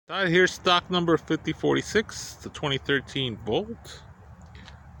Here's stock number 5046, the 2013 Volt.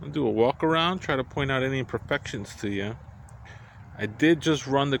 I'll do a walk around, try to point out any imperfections to you. I did just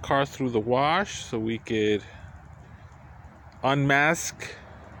run the car through the wash so we could unmask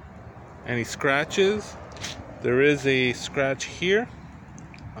any scratches. There is a scratch here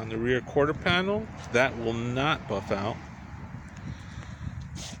on the rear quarter panel. That will not buff out.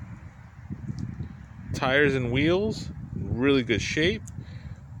 Tires and wheels, really good shape.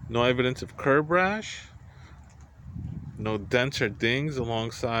 No evidence of curb rash. No dents or dings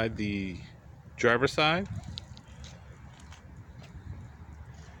alongside the driver's side.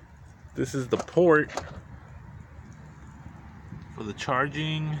 This is the port for the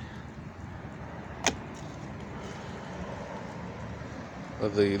charging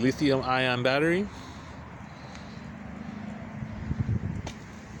of the lithium-ion battery.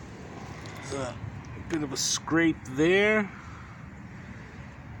 There's a bit of a scrape there,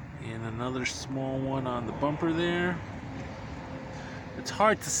 and another small one on the bumper there. It's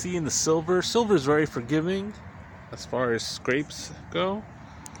hard to see in the silver. Silver is very forgiving as far as scrapes go.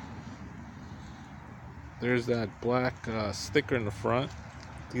 There's that black sticker in the front.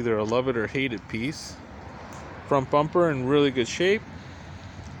 It's either a love it or hate it piece. Front bumper in really good shape.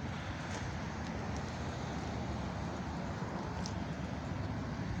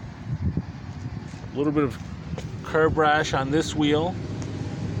 A little bit of curb rash on this wheel.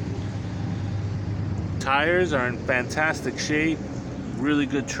 Tires are in fantastic shape. Really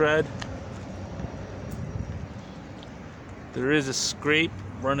good tread. There is a scrape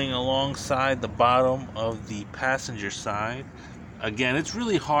running alongside the bottom of the passenger side. Again, it's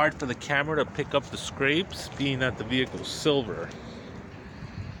really hard for the camera to pick up the scrapes, being that the vehicle's silver.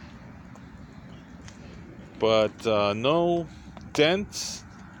 But no dents,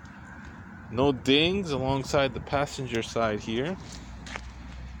 no dings alongside the passenger side here.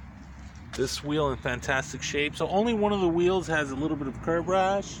 This wheel in fantastic shape. So only one of the wheels has a little bit of curb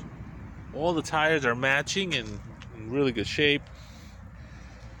rash. All the tires are matching and in really good shape.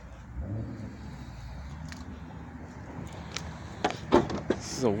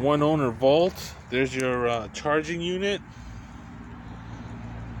 This is a one owner Volt. There's your charging unit.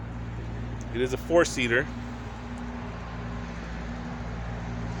 It is a 4-seater.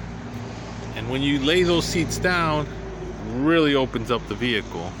 And when you lay those seats down, it really opens up the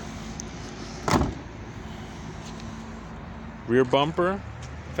vehicle. Rear bumper,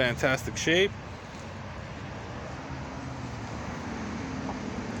 fantastic shape.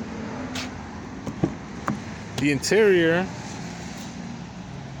 The interior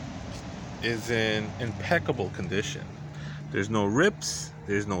is in impeccable condition. There's no rips,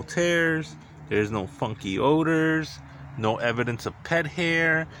 there's no tears, there's no funky odors, no evidence of pet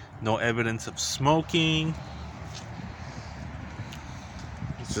hair, no evidence of smoking.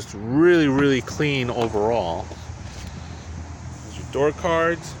 It's just really, really clean overall. Door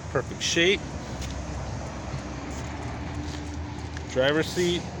cards, perfect shape. Driver's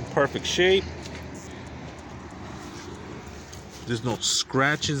seat, perfect shape. There's no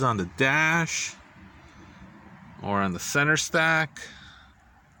scratches on the dash or on the center stack.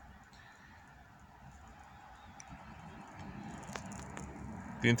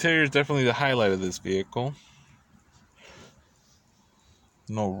 The interior is definitely the highlight of this vehicle.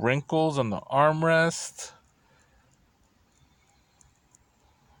 No wrinkles on the armrest.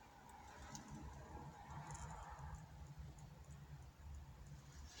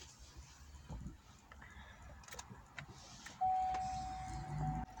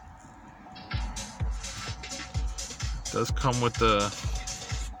 Does come with the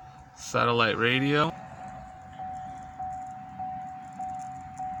satellite radio.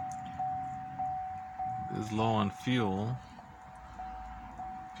 It is low on fuel.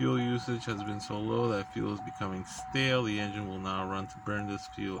 Fuel usage has been so low that fuel is becoming stale. The engine will now run to burn this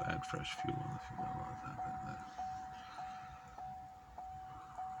fuel. Add fresh fuel on the fuel.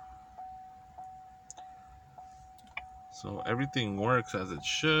 So everything works as it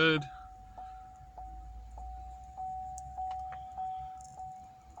should.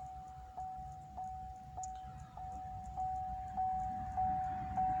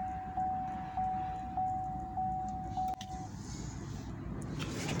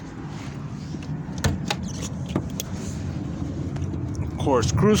 Of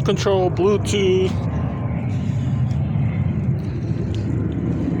course, cruise control, Bluetooth.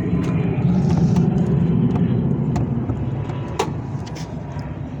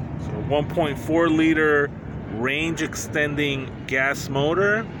 So 1.4 liter range extending gas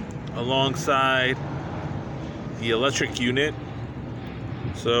motor alongside the electric unit.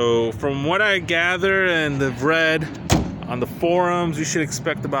 So from what I gather and have read On the forums, you should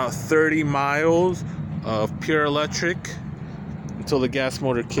expect about 30 miles of pure electric until the gas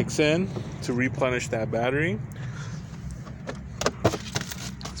motor kicks in to replenish that battery.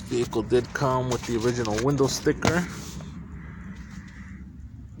 This vehicle did come with the original window sticker.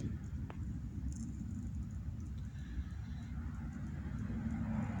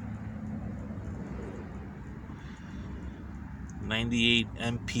 $98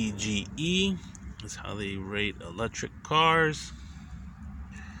 mpge is how they rate electric cars.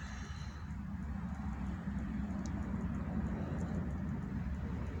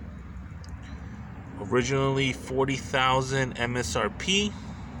 Originally 40,000 MSRP.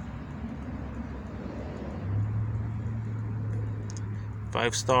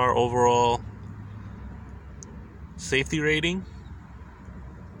 5-star overall safety rating.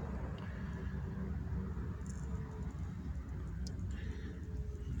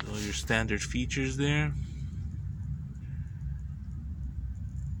 All your standard features there.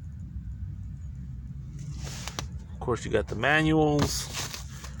 Of course, you got the manuals,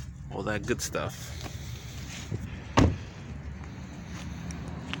 all that good stuff.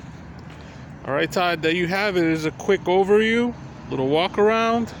 All right, Todd, there you have it. Is a quick overview, little walk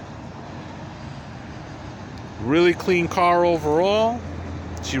around. Really clean car overall.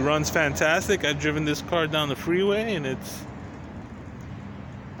 She runs fantastic. I've driven this car down the freeway and it's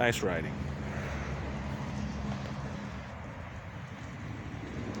nice riding.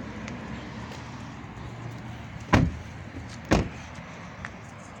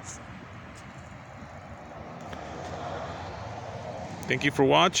 Thank you for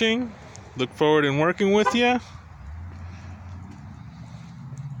watching. Look forward in working with you.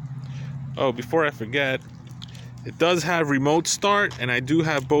 Oh, before I forget, it does have remote start, and I do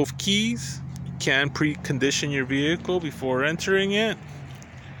have both keys. You can precondition your vehicle before entering it.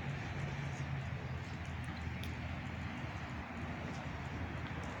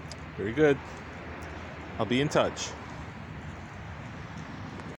 Very good. I'll be in touch.